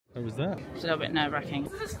How was that? It's a little bit nerve-wracking.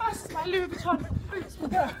 This is as fast as my Louis Vuitton boots will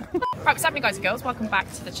go. Right, what's happening, guys and girls? Welcome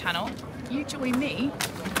back to the channel. You join me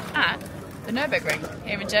at the Nürburgring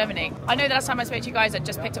here in Germany. I know the last time I spoke to you guys, I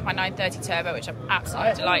just picked up my 930 Turbo, which I'm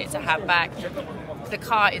absolutely delighted to have back. The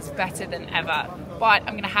car is better than ever, but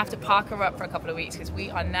I'm going to have to park her up for a couple of weeks because we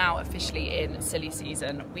are now officially in silly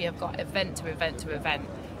season. We have got event to event to event.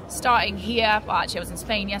 Starting here, well, actually I was in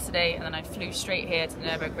Spain yesterday and then I flew straight here to the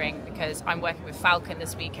Nürburgring because I'm working with Falcon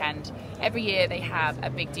this weekend. Every year they have a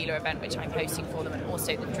big dealer event which I'm hosting for them, and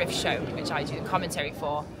also the drift show which I do the commentary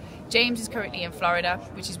for. James is currently in Florida,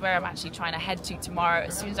 which is where I'm actually trying to head to tomorrow.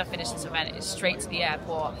 As soon as I finish this event, it's straight to the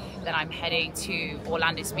airport. Then I'm heading to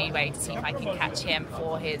Orlando Speedway to see if I can catch him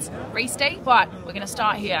for his race day. But we're gonna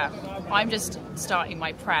start here. I'm just starting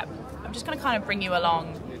my prep. I'm just gonna kind of bring you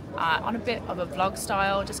along on a bit of a vlog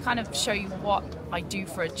style, just kind of show you what I do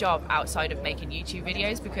for a job outside of making YouTube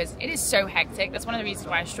videos, because it is so hectic. That's one of the reasons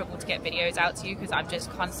why I struggle to get videos out to you, because I'm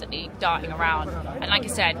just constantly darting around. And like I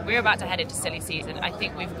said, we're about to head into silly season. I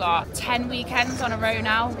think we've got 10 weekends on a row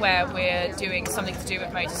now where we're doing something to do with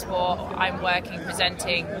motorsport. I'm working,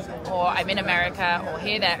 presenting, or I'm in America, or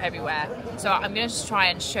here, there, everywhere. So I'm going to just try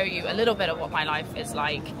and show you a little bit of what my life is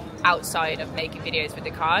like outside of making videos with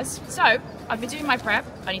the cars. So I've been doing my prep.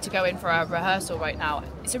 I need to go in for a rehearsal right now.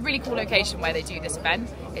 It's a really cool location where they do this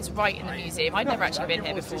event. It's right in the museum. I'd never actually been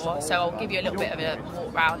here before, so I'll give you a little bit of a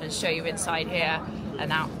walk around and show you inside here. And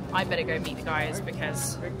now I better go meet the guys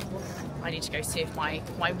because I need to go see if my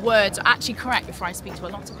words are actually correct before I speak to a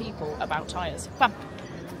lot of people about tyres. Fun.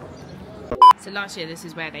 So last year this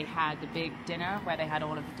is where they had the big dinner where they had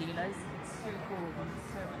all of the dealers. It's so cool.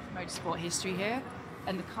 There's so much motorsport history here.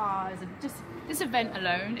 And the cars, and just this event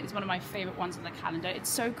alone is one of my favorite ones on the calendar. It's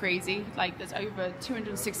so crazy. Like, there's over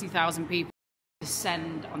 260,000 people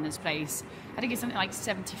descend on this place. I think it's something like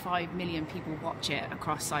 75 million people watch it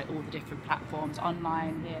across like all the different platforms,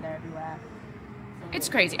 online, here, there, everywhere. It's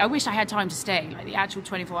crazy. I wish I had time to stay. Like the actual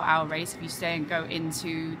 24-hour race, if you stay and go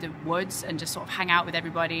into the woods and just sort of hang out with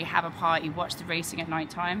everybody, have a party, watch the racing at night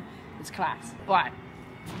time, it's class. But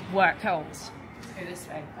work calls. Let's go this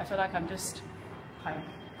way. I feel like I'm just kind of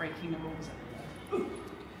breaking the rules. Is it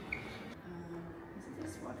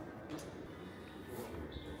this one?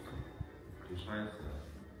 Du scheinst ja,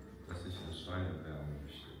 dass ich in Steine wärmen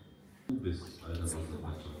möchte. Du bist eine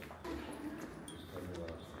Wassermatte.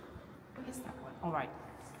 What is that one? All right.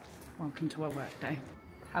 Welcome to our work day.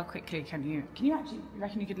 How quickly can you actually, you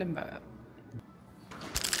reckon you could limbo it?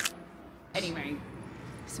 Anyway,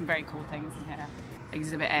 some very cool things in here.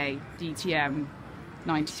 Exhibit A, DTM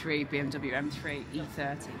 93 BMW M3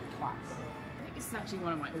 E30 Class. I think this is actually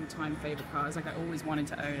one of my all-time favourite cars. Like, I always wanted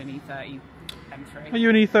to own an E30 M3. Are you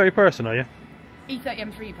an E30 person, are you?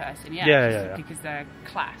 E30 M3 person, yeah. Yeah. Because they're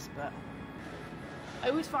class, but I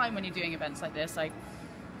always find when you're doing events like this, like,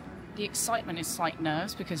 the excitement is slight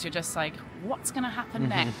nerves, because you're just like, what's going to happen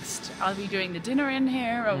next? Are we doing the dinner in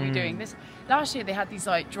here? Are we doing this? Last year they had these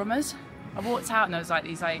like drummers. I walked out and there was like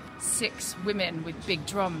these like 6 women with big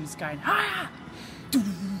drums going, ah!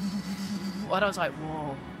 And I was like,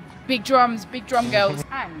 whoa, big drums, big drum girls.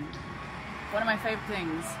 And one of my favourite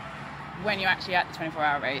things when you're actually at the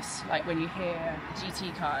 24-hour race, like when you hear the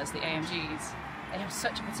GT cars, the AMGs, they have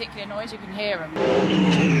such a particular noise, you can hear them.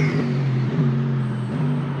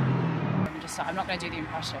 I'm not going to do the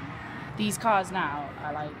impression. These cars now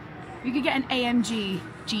are like, you could get an AMG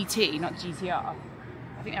GT, not GTR. I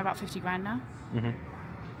think they're about 50 grand now. We could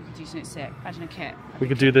do something sick. Imagine a kit. We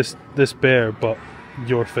could do this bear, but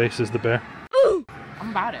your face is the bear. Ooh! I'm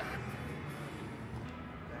about it.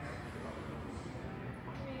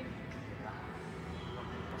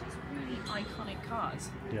 Just really iconic cars.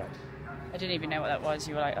 Yeah. I didn't even know what that was.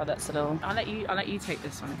 You were like, oh, that's a little. I'll let you take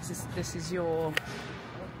this one because this is your.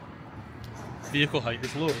 Vehicle height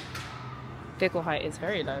is low. Vehicle height is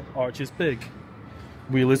very low. Arch is big.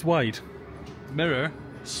 Wheel is wide. Mirror,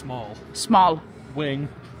 small. Small. Wing,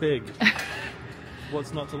 big.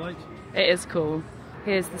 What's not to like? It is cool.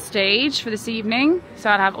 Here's the stage for this evening. So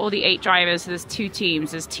I'll have all the 8 drivers. So there's 2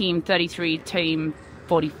 teams. There's team 33, team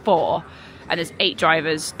 44. And there's 8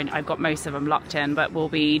 drivers. And I've got most of them locked in, but we'll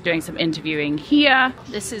be doing some interviewing here.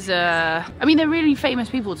 This is I mean, they're really famous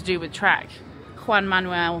people to do with track. Juan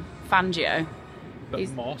Manuel Fangio. Bit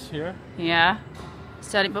of moss here. Yeah.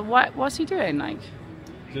 Sterling, but what's he doing, like?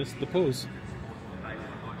 Just the pose.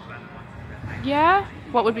 Yeah?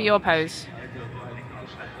 What would be your pose?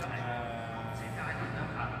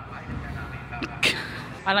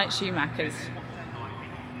 I like Schumacher's.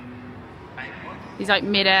 He's like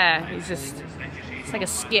mid-air. He's just, it's like a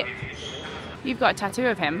skip. You've got a tattoo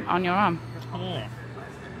of him on your arm. Oh.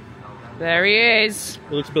 There he is.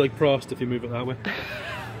 It looks a bit like Prost if you move it that way.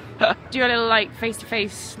 Do a little like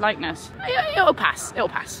face-to-face likeness. It'll pass. It'll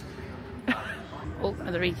pass. Oh,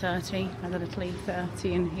 another E30. Another little E30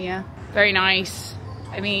 in here. Very nice.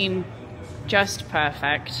 I mean, just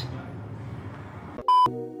perfect.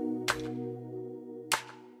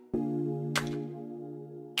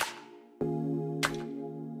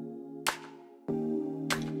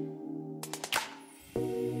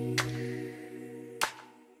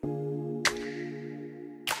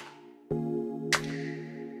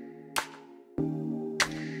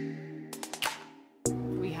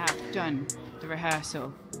 Done the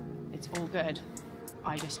rehearsal. It's all good.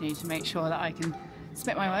 I just need to make sure that I can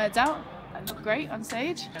spit my words out and look great on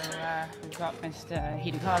stage. So, we've got Mr.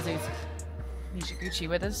 Hidekazu's Nishiguchi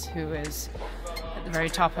with us, who is at the very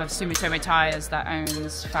top of Sumitomo Tires that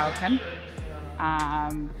owns Falcon.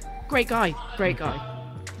 Great guy, great guy.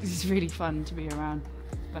 This is really fun to be around,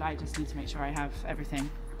 but I just need to make sure I have everything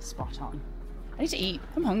spot on. I need to eat.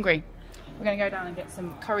 I'm hungry. We're going to go down and get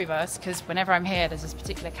some currywurst because whenever I'm here there's this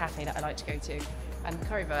particular cafe that I like to go to and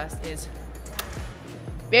currywurst is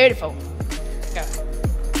beautiful. Go.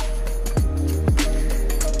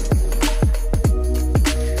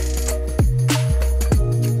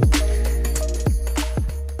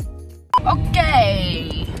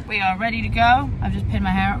 Okay, we are ready to go. I've just pinned my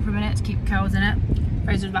hair up for a minute to keep curls in it.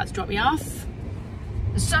 Fraser's about to drop me off.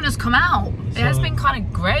 The sun has come out. It has been kind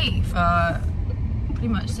of great for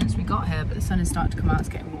pretty much since we got here, but the sun is starting to come out. It's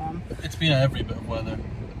getting warm. It's been every bit of weather.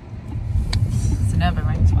 It's an urban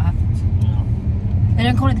rain, that's what happens. Yeah. They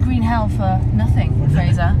don't call it the green hell for nothing,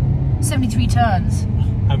 Fraser. 73 turns,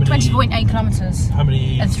 20.8 kilometres,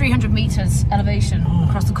 and 300 metres elevation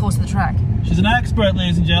across the course of the track. She's an expert,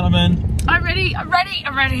 ladies and gentlemen. I'm ready to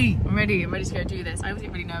go do this. I always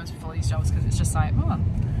get really nervous before these jobs because it's just like, oh,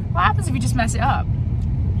 what happens if you just mess it up?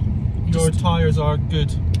 Your tyres are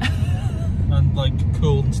good. And like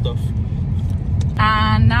cool and stuff.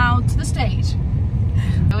 And now to the stage.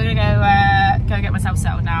 We're gonna go get myself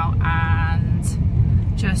settled now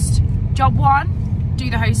and just job 1, do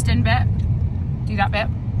the hosting bit, do that bit.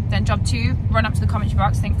 Then job 2, run up to the commentary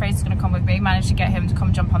box. I think Fraser's gonna come with me. Managed to get him to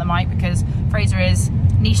come jump on the mic because Fraser is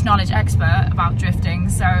niche knowledge expert about drifting,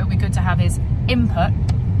 so it'll be good to have his input.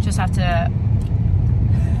 Just have to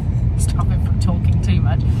stop him from talking too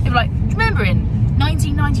much. He'll be like, remember in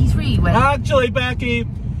 1993 when... Actually, Becky,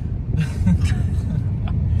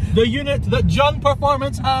 the unit that John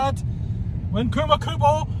Performance had when Kuma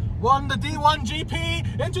Kubo won the D1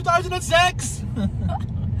 GP in 2006.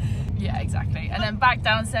 Yeah, exactly. And then back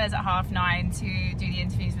downstairs at 9:30 to do the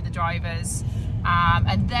interviews with the drivers.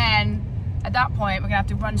 And then at that point, we're going to have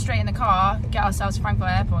to run straight in the car, get ourselves to Frankfurt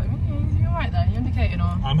Airport. You all right there? You indicating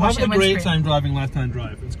or? I'm having a great time driving left-hand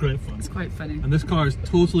drive. It's great fun. It's quite funny. And this car is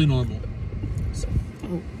totally normal.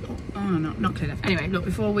 Oh no, not clear enough. Anyway, look,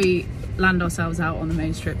 before we land ourselves out on the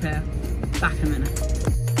main strip here, back in a minute.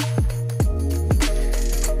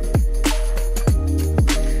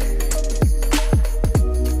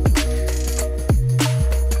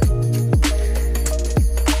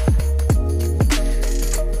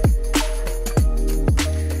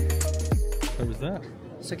 How was that?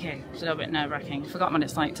 It's okay. It's a little bit nerve-wracking. Forgot what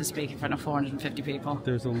it's like to speak in front of 450 people.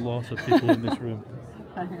 There's a lot of people in this room.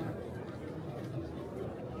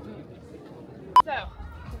 So,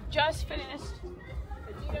 just finished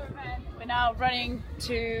the Dino event. We're now running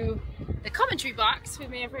to the commentary box with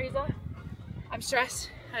me and Fraser. I'm stressed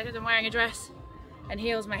because I'm wearing a dress and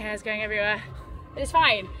heels, my hair's going everywhere. But it's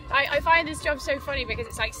fine. I find this job so funny because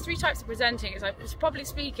it's like 3 types of presenting. It's like it's public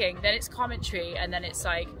speaking, then it's commentary, and then it's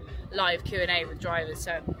like live Q&A with drivers.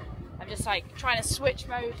 So I'm just like trying to switch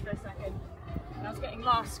mode for a second. And I was getting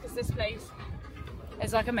lost because this place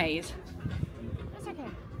is like a maze. It's okay.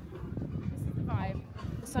 Vibe.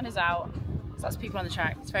 The sun is out, so that's people on the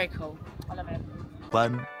track. It's very cool. I love it.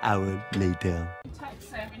 1 hour later. Text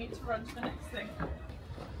saying we need to run to the next thing.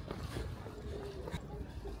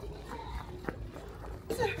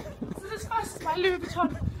 This is as fast as my Louis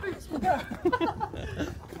Vuitton boots will go.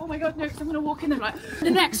 Oh my god, no, because I'm going to walk in there like,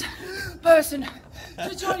 the next person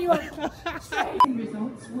to join you on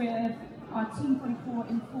results with our Team 44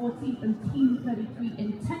 in 14th and Team 33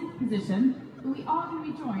 in 10th position. But we are going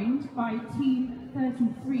to be joined by Team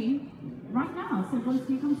 33 right now. So once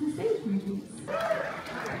you come to the stage, please.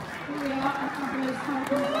 Here we are, a couple of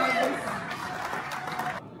Falcon drivers.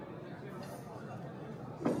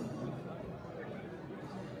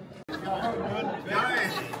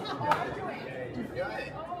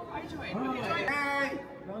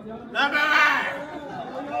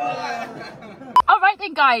 Alright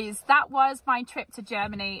then guys, that was my trip to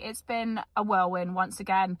Germany. It's been a whirlwind once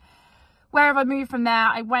again. wherever I moved from there,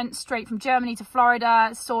 I went straight from Germany to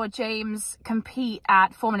Florida, saw James compete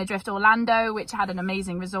at Formula Drift Orlando, which had an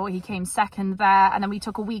amazing result. He came second there, and then we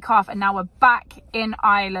took a week off, and now we're back in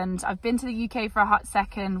Ireland. I've been to the UK for a hot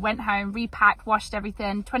second, went home, repacked, washed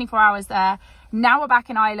everything, 24 hours there. Now we're back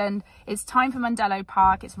in Ireland. It's time for Mondello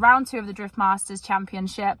Park. It's round 2 of the Drift Masters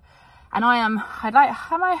Championship. And I'm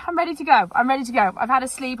ready to go. I'm ready to go. I've had a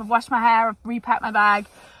sleep, I've washed my hair, I've repacked my bag.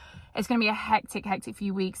 It's going to be a hectic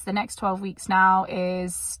few weeks. The next 12 weeks now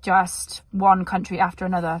is just one country after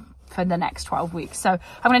another for the next 12 weeks. So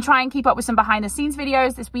I'm going to try and keep up with some behind the scenes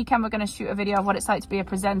videos. This weekend, we're going to shoot a video of what it's like to be a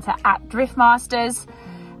presenter at Drift Masters.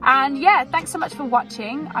 And yeah, thanks so much for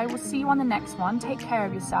watching. I will see you on the next one. Take care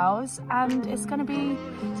of yourselves. And it's going to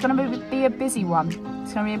be a busy one.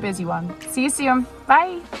 It's going to be a busy one. See you soon.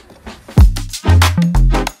 Bye.